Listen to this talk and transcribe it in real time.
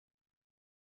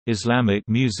Islamic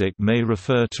music may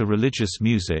refer to religious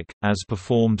music, as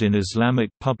performed in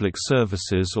Islamic public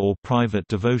services or private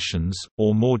devotions,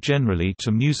 or more generally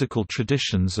to musical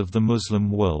traditions of the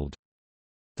Muslim world.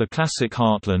 The classic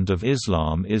heartland of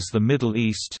Islam is the Middle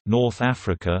East, North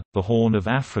Africa, the Horn of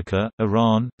Africa,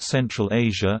 Iran, Central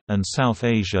Asia, and South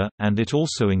Asia, and it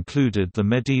also included the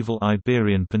medieval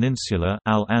Iberian Peninsula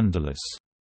Al-Andalus.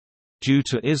 Due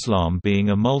to Islam being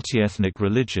a multi-ethnic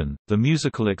religion, the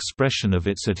musical expression of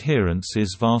its adherents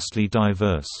is vastly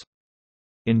diverse.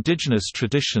 Indigenous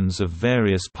traditions of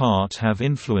various parts have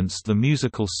influenced the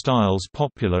musical styles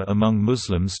popular among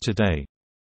Muslims today.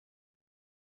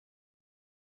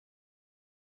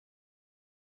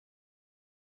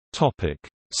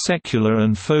 Secular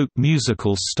and folk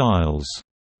musical styles.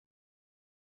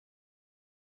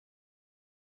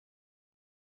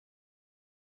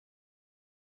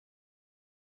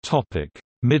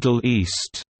 Middle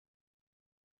East.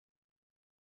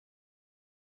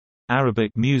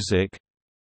 Arabic music,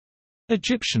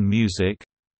 Egyptian music,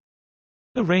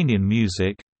 Iranian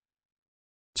music,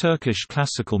 Turkish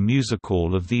classical music.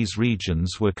 All of these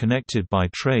regions were connected by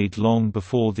trade long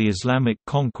before the Islamic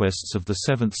conquests of the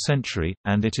 7th century,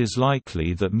 and it is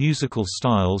likely that musical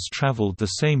styles traveled the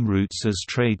same routes as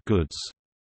trade goods.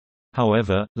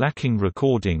 However, lacking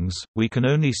recordings, we can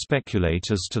only speculate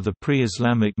as to the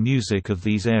pre-Islamic music of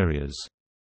these areas.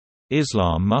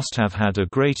 Islam must have had a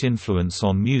great influence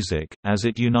on music, as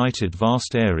it united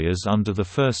vast areas under the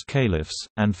first caliphs,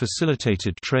 and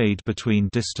facilitated trade between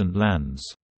distant lands.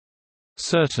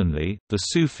 Certainly, the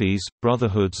Sufis,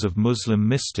 brotherhoods of Muslim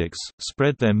mystics,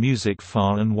 spread their music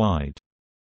far and wide.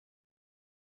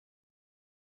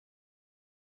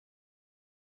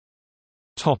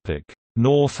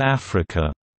 North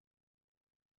Africa.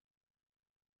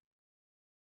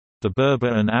 The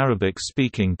Berber and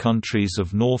Arabic-speaking countries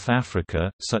of North Africa,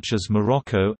 such as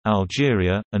Morocco,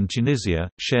 Algeria, and Tunisia,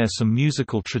 share some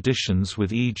musical traditions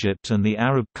with Egypt and the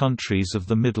Arab countries of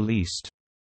the Middle East.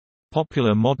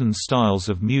 Popular modern styles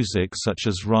of music such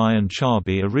as Rai and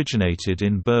Chabi originated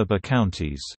in Berber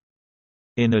counties.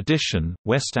 In addition,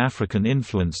 West African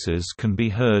influences can be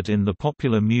heard in the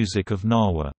popular music of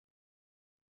Nawa.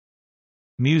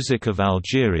 Music of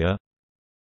Algeria.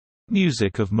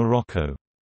 Music of Morocco.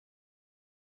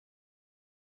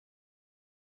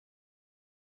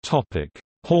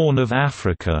 Horn of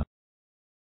Africa.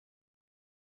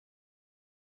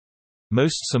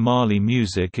 Most Somali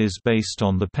music is based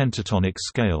on the pentatonic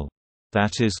scale.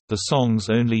 That is, the songs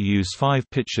only use 5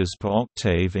 pitches per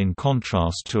octave in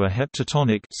contrast to a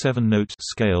heptatonic 7-note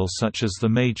scale such as the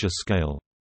major scale.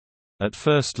 At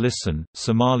first listen,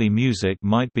 Somali music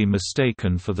might be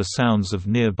mistaken for the sounds of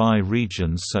nearby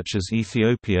regions such as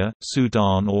Ethiopia,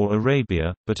 Sudan or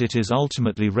Arabia, but it is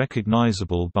ultimately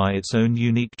recognizable by its own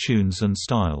unique tunes and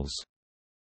styles.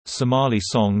 Somali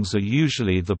songs are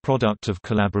usually the product of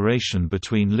collaboration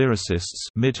between lyricists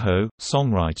midho,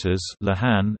 songwriters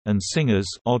lahan, and singers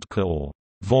odka or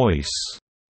voice.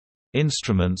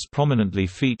 Instruments prominently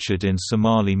featured in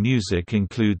Somali music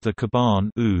include the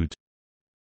kaban oud.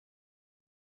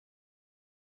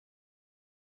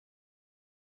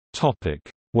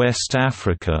 West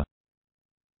Africa.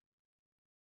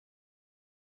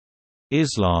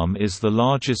 Islam is the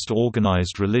largest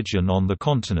organized religion on the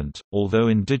continent, although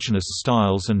indigenous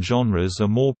styles and genres are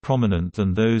more prominent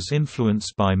than those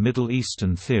influenced by Middle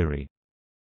Eastern theory.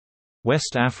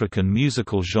 West African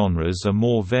musical genres are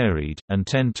more varied, and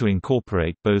tend to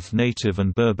incorporate both native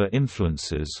and Berber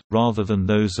influences, rather than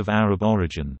those of Arab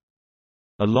origin.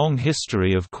 A long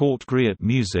history of court griot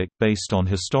music based on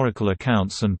historical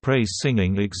accounts and praise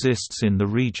singing exists in the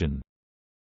region.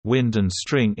 Wind and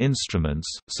string instruments,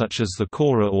 such as the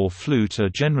kora or flute, are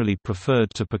generally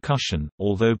preferred to percussion,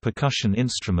 although percussion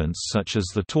instruments such as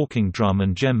the talking drum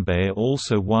and djembe are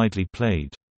also widely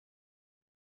played.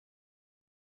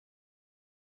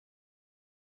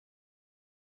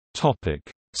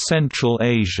 Central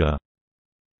Asia.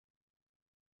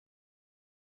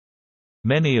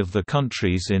 Many of the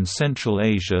countries in Central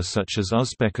Asia such as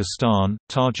Uzbekistan,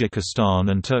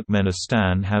 Tajikistan and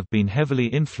Turkmenistan have been heavily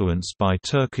influenced by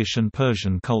Turkish and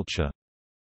Persian culture.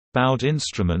 Bowed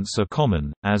instruments are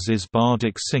common, as is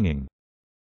bardic singing.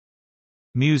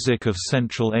 Music of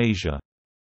Central Asia.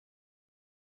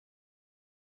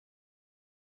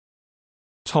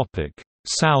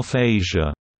 South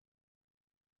Asia.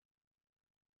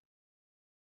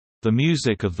 The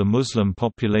music of the Muslim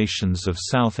populations of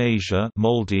South Asia,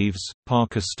 Maldives,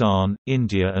 Pakistan,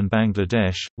 India and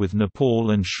Bangladesh, with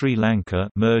Nepal and Sri Lanka,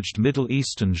 merged Middle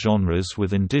Eastern genres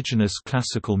with indigenous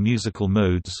classical musical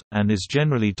modes, and is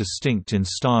generally distinct in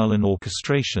style and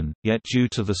orchestration, yet due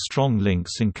to the strong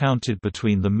links encountered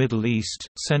between the Middle East,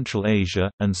 Central Asia,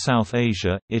 and South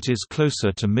Asia, it is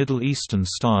closer to Middle Eastern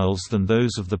styles than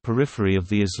those of the periphery of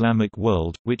the Islamic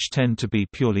world, which tend to be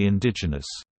purely indigenous.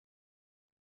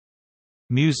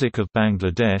 Music of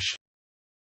Bangladesh,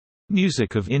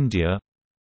 Music of India,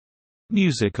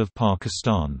 Music of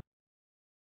Pakistan.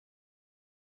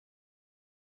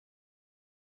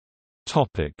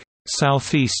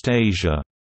 Southeast Asia.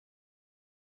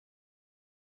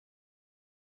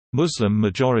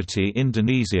 Muslim-majority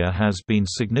Indonesia has been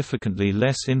significantly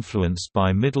less influenced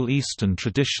by Middle Eastern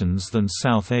traditions than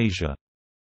South Asia.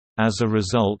 As a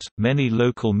result, many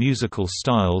local musical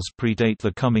styles predate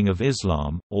the coming of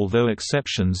Islam, although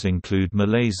exceptions include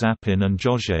Malay zapin and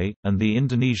joget, and the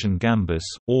Indonesian gambus,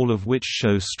 all of which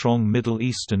show strong Middle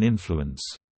Eastern influence.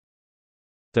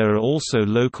 There are also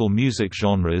local music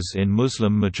genres in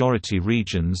Muslim-majority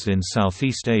regions in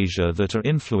Southeast Asia that are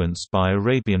influenced by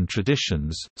Arabian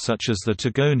traditions, such as the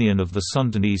Togonian of the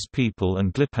Sundanese people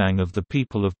and Glipang of the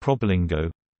people of Probolinggo.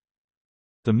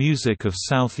 The music of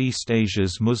Southeast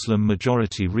Asia's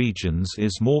Muslim-majority regions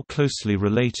is more closely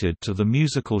related to the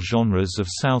musical genres of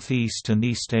Southeast and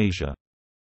East Asia.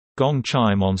 Gong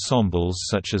chime ensembles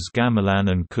such as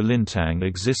gamelan and kulintang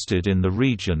existed in the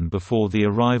region before the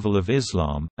arrival of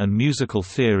Islam, and musical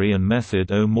theory and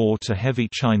method owe more to heavy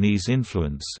Chinese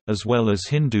influence, as well as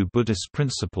Hindu-Buddhist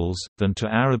principles, than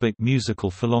to Arabic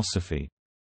musical philosophy.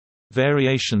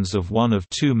 Variations of one of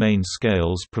two main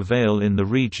scales prevail in the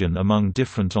region among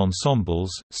different ensembles,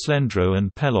 slendro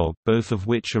and pelog, both of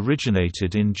which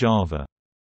originated in Java.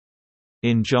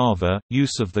 In Java,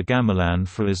 use of the gamelan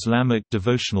for Islamic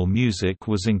devotional music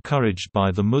was encouraged by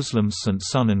the Muslims St.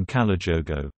 Sun and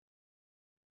Kalijogo.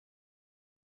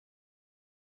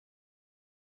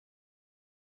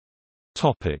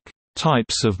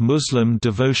 Types of Muslim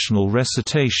devotional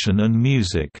recitation and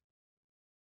music.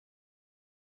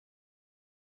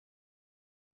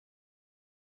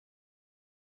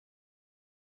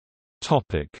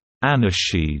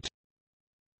 Anasheed.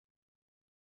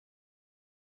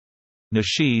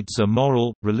 Nasheeds are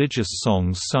moral, religious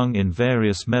songs sung in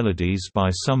various melodies by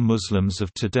some Muslims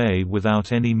of today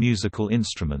without any musical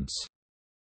instruments.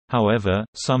 However,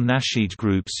 some nasheed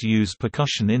groups use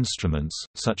percussion instruments,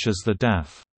 such as the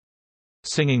daf.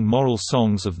 Singing moral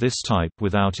songs of this type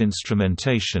without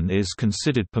instrumentation is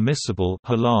considered permissible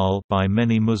halal by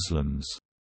many Muslims.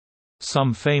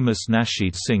 Some famous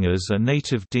nasheed singers are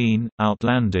Native Deen,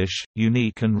 Outlandish,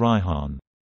 Unique and Raihan.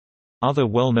 Other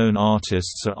well-known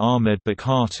artists are Ahmed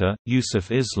Bakhata, Yusuf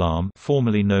Islam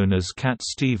formerly known as Cat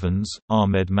Stevens,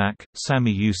 Ahmed Mak, Sami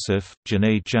Yusuf,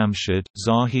 Junaid Jamshid,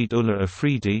 Zahid Ullah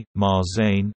Afridi, Mar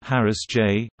Zain, Haris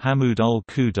J, Hamoud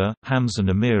Ul-Quda, Hamza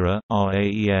Namira,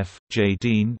 Raef, J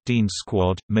Dean, Dean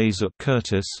Squad, Mazuk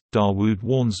Curtis, Dawood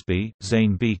Warnsby,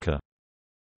 Zain Beaker.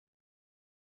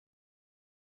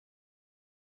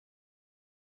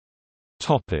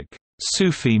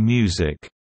 Sufi music.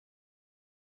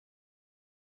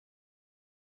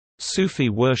 Sufi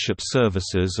worship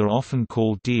services are often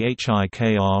called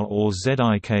dhikr or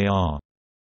zikr.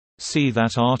 See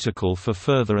that article for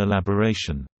further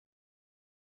elaboration.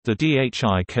 The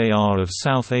dhikr of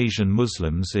South Asian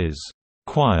Muslims is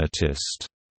quietist.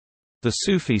 The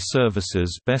Sufi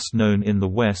services best known in the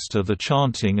West are the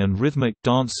chanting and rhythmic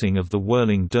dancing of the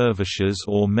whirling dervishes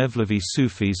or Mevlevi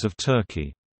Sufis of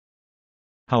Turkey.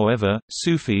 However,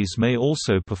 Sufis may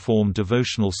also perform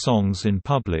devotional songs in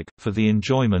public, for the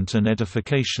enjoyment and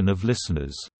edification of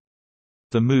listeners.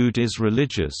 The mood is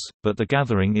religious, but the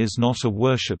gathering is not a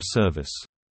worship service.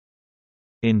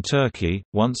 In Turkey,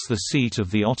 once the seat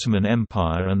of the Ottoman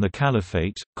Empire and the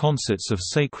Caliphate, concerts of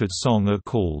sacred song are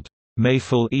called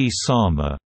Mahfil-i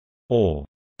Sama, or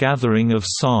Gathering of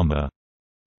Sama.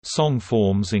 Song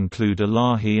forms include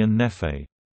Ilahi and Nefe.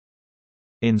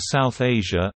 In South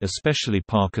Asia, especially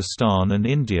Pakistan and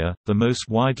India, the most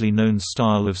widely known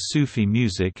style of Sufi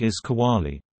music is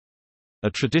Qawwali.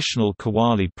 A traditional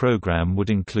Qawwali program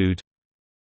would include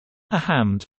a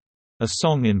hamd, a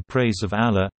song in praise of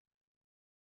Allah,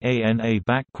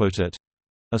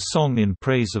 a song in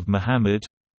praise of Muhammad,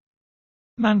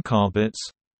 mankabats,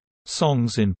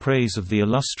 songs in praise of the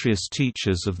illustrious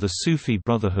teachers of the Sufi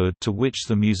brotherhood to which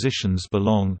the musicians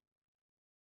belong,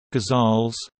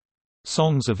 ghazals,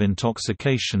 songs of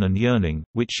intoxication and yearning,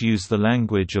 which use the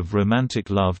language of romantic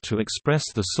love to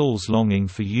express the soul's longing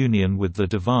for union with the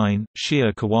divine.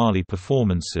 Shia qawwali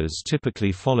performances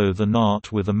typically follow the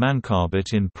Naat with a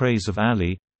manqabat in praise of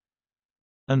Ali,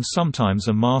 and sometimes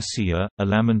a marsiya, a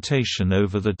lamentation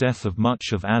over the death of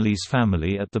much of Ali's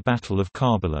family at the Battle of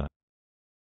Karbala.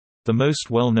 The most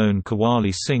well-known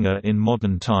qawwali singer in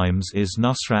modern times is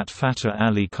Nusrat Fateh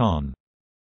Ali Khan.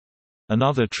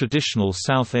 Another traditional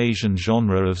South Asian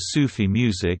genre of Sufi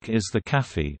music is the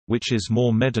kafi, which is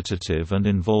more meditative and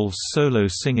involves solo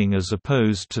singing as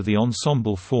opposed to the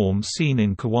ensemble form seen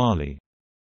in qawwali.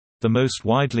 The most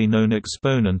widely known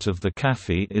exponent of the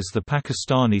kafi is the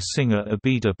Pakistani singer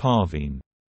Abida Parveen.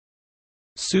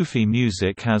 Sufi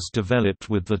music has developed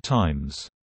with the times.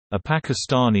 A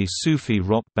Pakistani Sufi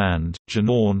rock band,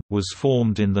 Junoon, was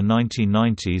formed in the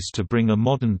 1990s to bring a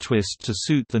modern twist to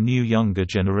suit the new younger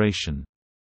generation.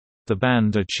 The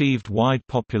band achieved wide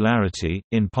popularity,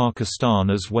 in Pakistan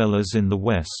as well as in the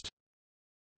West.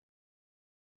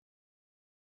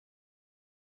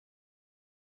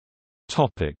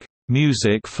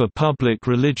 Music for public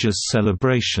religious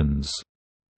celebrations.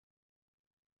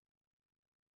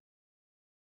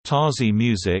 Tarzi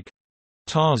music.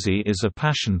 Tarzi is a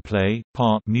passion play,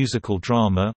 part musical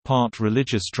drama, part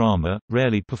religious drama,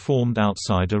 rarely performed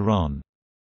outside Iran.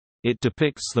 It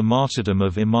depicts the martyrdom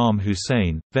of Imam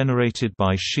Hussein, venerated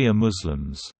by Shia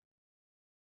Muslims.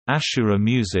 Ashura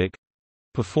music,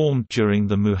 performed during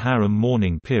the Muharram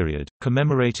mourning period,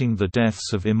 commemorating the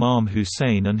deaths of Imam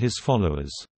Hussein and his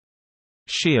followers.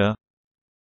 Shia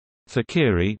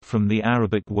Thikri, from the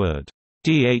Arabic word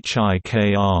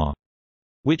dhikr,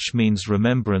 which means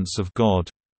remembrance of God,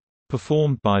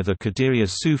 performed by the Qadiriya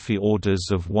Sufi orders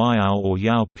of Wayao or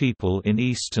Yao people in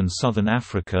East and Southern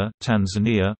Africa,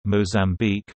 Tanzania,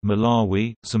 Mozambique,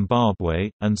 Malawi,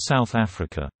 Zimbabwe, and South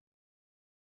Africa.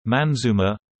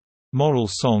 Manzuma — moral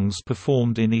songs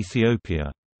performed in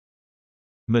Ethiopia.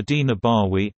 Medina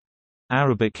Bawi —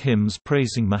 Arabic hymns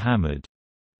praising Muhammad.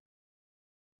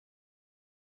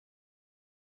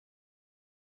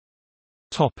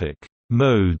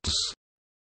 Modes.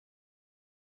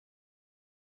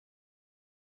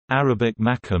 Arabic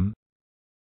makam,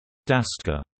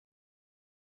 Dastgah.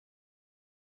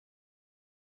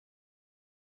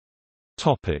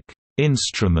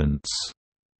 Instruments.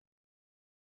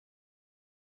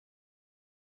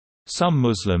 Some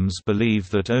Muslims believe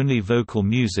that only vocal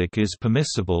music is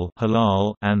permissible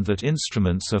halal and that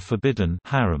instruments are forbidden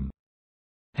haram.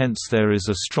 Hence there is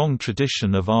a strong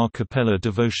tradition of a cappella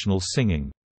devotional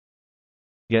singing.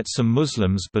 Yet some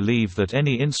Muslims believe that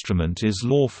any instrument is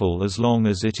lawful as long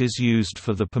as it is used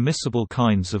for the permissible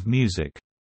kinds of music.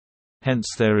 Hence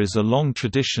there is a long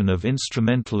tradition of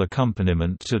instrumental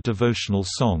accompaniment to devotional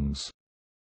songs.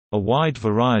 A wide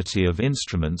variety of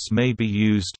instruments may be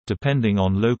used, depending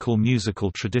on local musical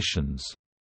traditions.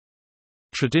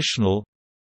 Traditional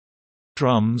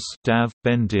drums, dav,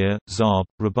 bendir, zarb,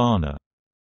 rabana.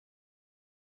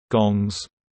 Gongs,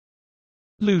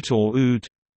 lute or oud.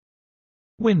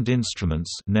 Wind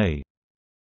instruments, ney.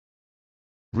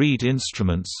 Reed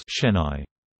instruments, shenai.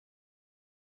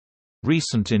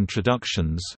 Recent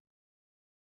introductions.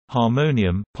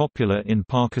 Harmonium, popular in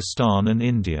Pakistan and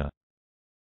India.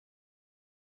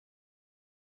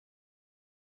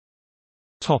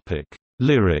 Topic: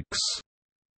 Lyrics.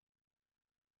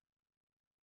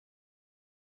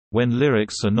 When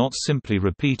lyrics are not simply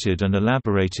repeated and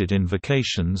elaborated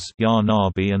invocations, Ya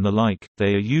Nabi and the like,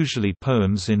 they are usually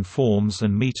poems in forms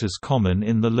and meters common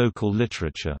in the local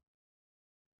literature.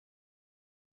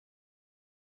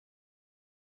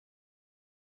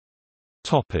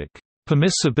 Topic: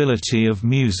 Permissibility of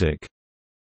music.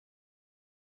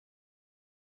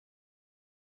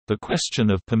 The question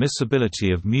of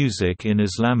permissibility of music in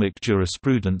Islamic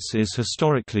jurisprudence is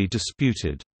historically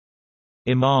disputed.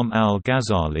 Imam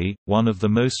al-Ghazali, one of the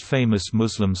most famous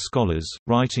Muslim scholars,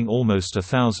 writing almost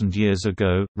 1,000 years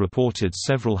ago, reported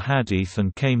several hadith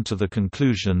and came to the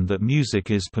conclusion that music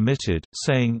is permitted,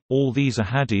 saying, all these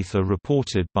ahadith are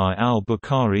reported by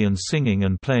al-Bukhari and singing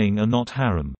and playing are not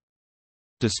haram.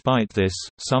 Despite this,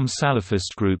 some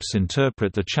Salafist groups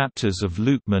interpret the chapters of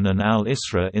Luqman and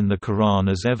al-Isra in the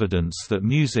Quran as evidence that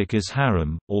music is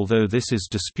haram, although this is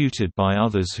disputed by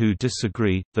others who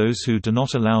disagree. Those who do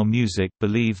not allow music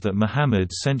believe that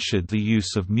Muhammad censured the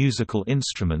use of musical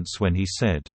instruments when he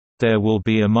said, "There will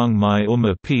be among my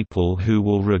ummah people who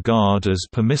will regard as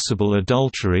permissible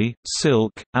adultery,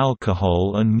 silk,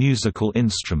 alcohol and musical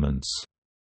instruments."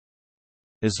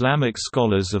 Islamic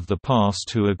scholars of the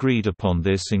past who agreed upon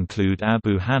this include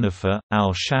Abu Hanifa,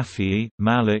 al-Shafi'i,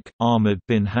 Malik, Ahmad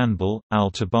bin Hanbal,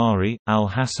 al-Tabari,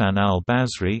 al-Hasan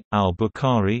al-Basri,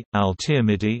 al-Bukhari,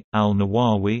 al-Tirmidhi,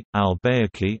 al-Nawawi,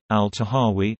 al-Bayhaqi,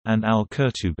 al-Tahawi, and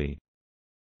al-Qurtubi.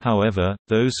 However,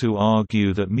 those who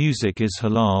argue that music is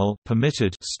halal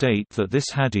permitted state that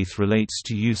this hadith relates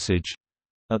to usage.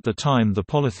 At the time the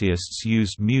polytheists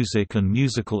used music and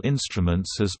musical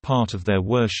instruments as part of their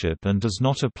worship and does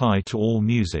not apply to all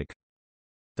music.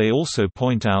 They also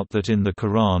point out that in the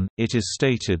Quran, it is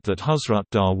stated that Hazrat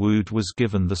Dawood was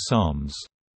given the Psalms.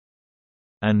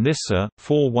 An-Nisa,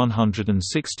 4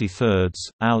 163,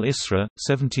 Al-Isra,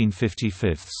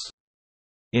 1755.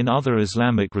 In other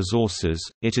Islamic resources,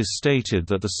 it is stated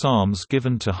that the Psalms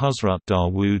given to Hazrat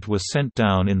Dawood were sent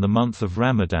down in the month of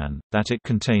Ramadan, that it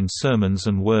contained sermons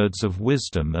and words of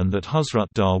wisdom and that Hazrat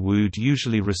Dawood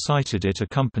usually recited it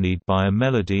accompanied by a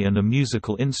melody and a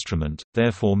musical instrument,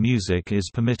 therefore music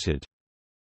is permitted.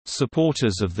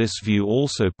 Supporters of this view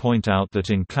also point out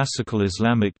that in classical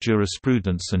Islamic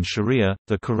jurisprudence and sharia,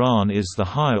 the Quran is the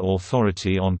higher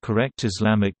authority on correct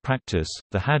Islamic practice.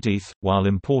 The hadith, while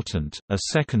important, are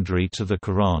secondary to the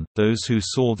Quran. Those who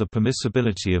saw the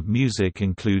permissibility of music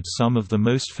include some of the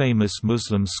most famous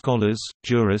Muslim scholars,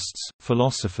 jurists,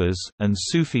 philosophers, and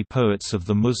Sufi poets of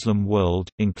the Muslim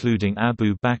world, including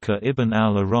Abu Bakr ibn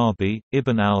al-Arabi,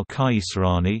 Ibn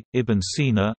al-Qaisrani, Ibn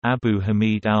Sina, Abu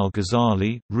Hamid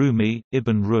al-Ghazali, Rumi,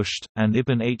 Ibn Rushd, and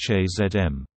Ibn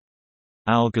Hazm.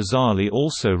 Al-Ghazali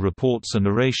also reports a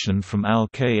narration from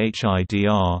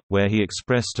al-Khidr, where he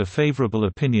expressed a favorable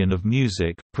opinion of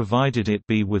music, provided it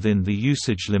be within the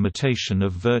usage limitation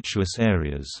of virtuous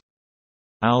areas.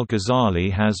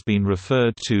 Al-Ghazali has been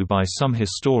referred to by some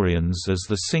historians as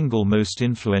the single most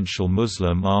influential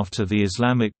Muslim after the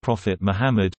Islamic prophet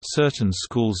Muhammad. Certain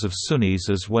schools of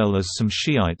Sunnis as well as some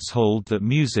Shiites hold that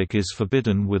music is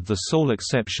forbidden, with the sole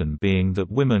exception being that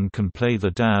women can play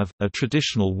the dav, a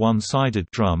traditional one-sided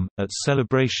drum, at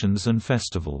celebrations and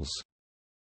festivals.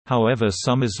 However,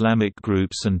 some Islamic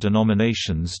groups and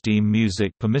denominations deem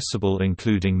music permissible,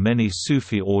 including many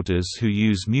Sufi orders who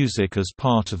use music as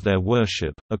part of their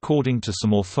worship. According to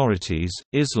some authorities,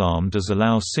 Islam does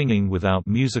allow singing without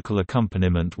musical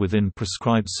accompaniment within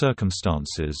prescribed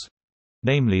circumstances,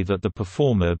 namely that the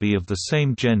performer be of the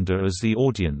same gender as the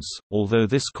audience, although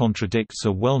this contradicts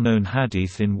a well-known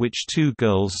hadith in which two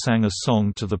girls sang a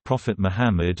song to the Prophet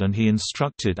Muhammad and he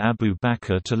instructed Abu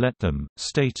Bakr to let them,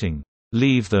 stating,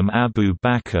 "Leave them Abu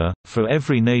Bakr, for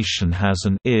every nation has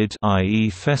an Eid, i.e.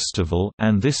 festival,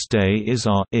 and this day is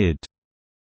our Eid."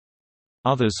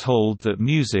 Others hold that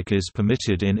music is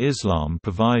permitted in Islam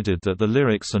provided that the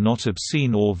lyrics are not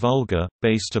obscene or vulgar.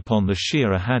 Based upon the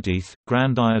Shia hadith,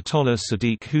 Grand Ayatollah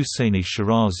Sadiq Husseini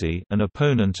Shirazi, an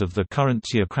opponent of the current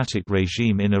theocratic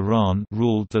regime in Iran,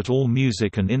 ruled that all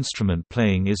music and instrument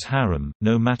playing is haram,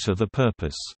 no matter the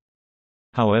purpose.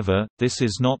 However, this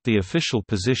is not the official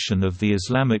position of the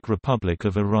Islamic Republic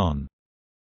of Iran.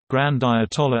 Grand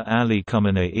Ayatollah Ali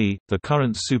Khamenei, the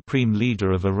current supreme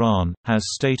leader of Iran, has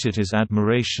stated his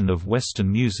admiration of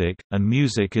Western music, and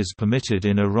music is permitted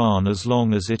in Iran as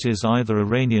long as it is either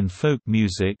Iranian folk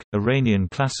music, Iranian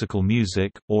classical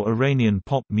music, or Iranian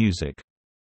pop music.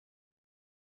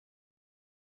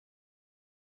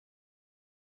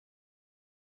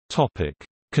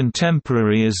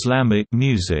 Contemporary Islamic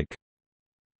music.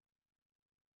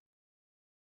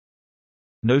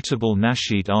 Notable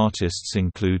nasheed artists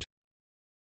include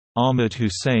Ahmed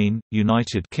Hussein,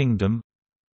 United Kingdom;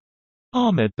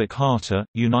 Ahmed Bakhata,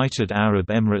 United Arab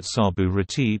Emirates; Abu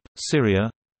Ratib, Syria;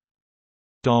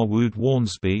 Dawood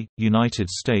Warnsby,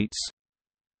 United States;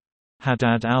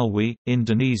 Haddad Alwi,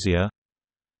 Indonesia;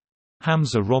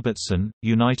 Hamza Robertson,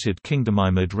 United Kingdom;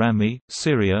 Ahmed Rami,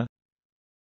 Syria;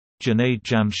 Junaid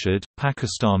Jamshid,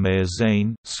 Pakistan; Mayer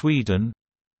Zain, Sweden;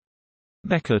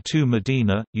 Mecca to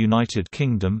Medina, United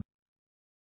Kingdom;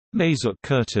 Maysut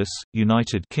Curtis,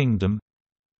 United Kingdom;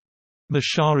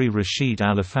 Mashari Rashid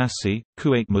Alafasi,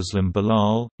 Kuwait; Muslim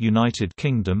Bilal, United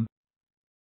Kingdom;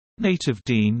 Native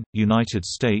Deen, United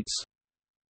States;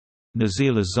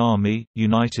 Nazil Azami,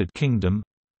 United Kingdom;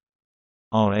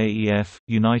 RAEF,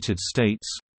 United States;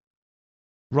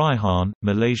 Raihan,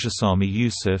 Malaysia; Sami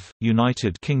Yusuf,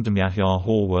 United Kingdom; Yahya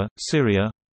Hawa,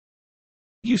 Syria;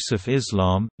 Yusuf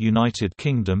Islam, United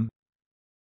Kingdom;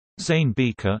 Zain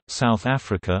Bika, South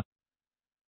Africa;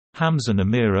 Hamza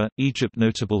Namira, Egypt.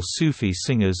 Notable Sufi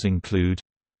singers include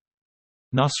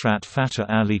Nusrat Fateh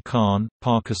Ali Khan,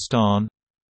 Pakistan;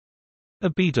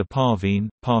 Abida Parveen,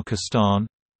 Pakistan;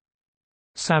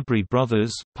 Sabri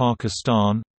Brothers,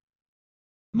 Pakistan;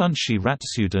 Munshi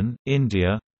Ratsudan,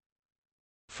 India;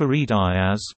 Farid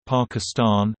Ayaz,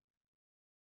 Pakistan.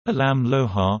 Alam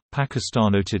Lohar,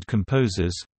 Pakistan. Noted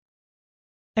composers.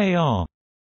 A.R.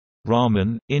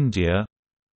 Rahman, India.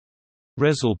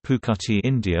 Rezal Pukati,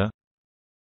 India.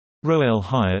 Roel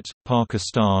Hyatt,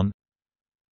 Pakistan.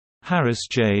 Harris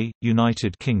J.,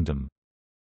 United Kingdom.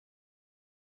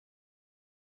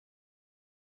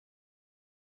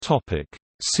 Topic.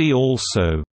 See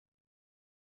also: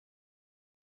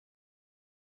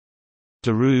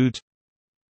 Darood,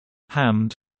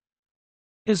 Hamd,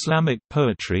 Islamic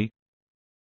poetry,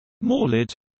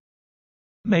 Mawlid,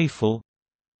 Mayful,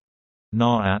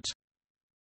 Na'at,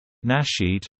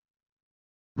 Nasheed,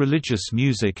 religious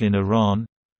music in Iran,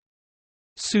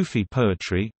 Sufi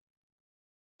poetry,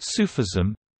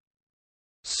 Sufism,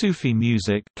 Sufi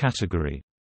music category.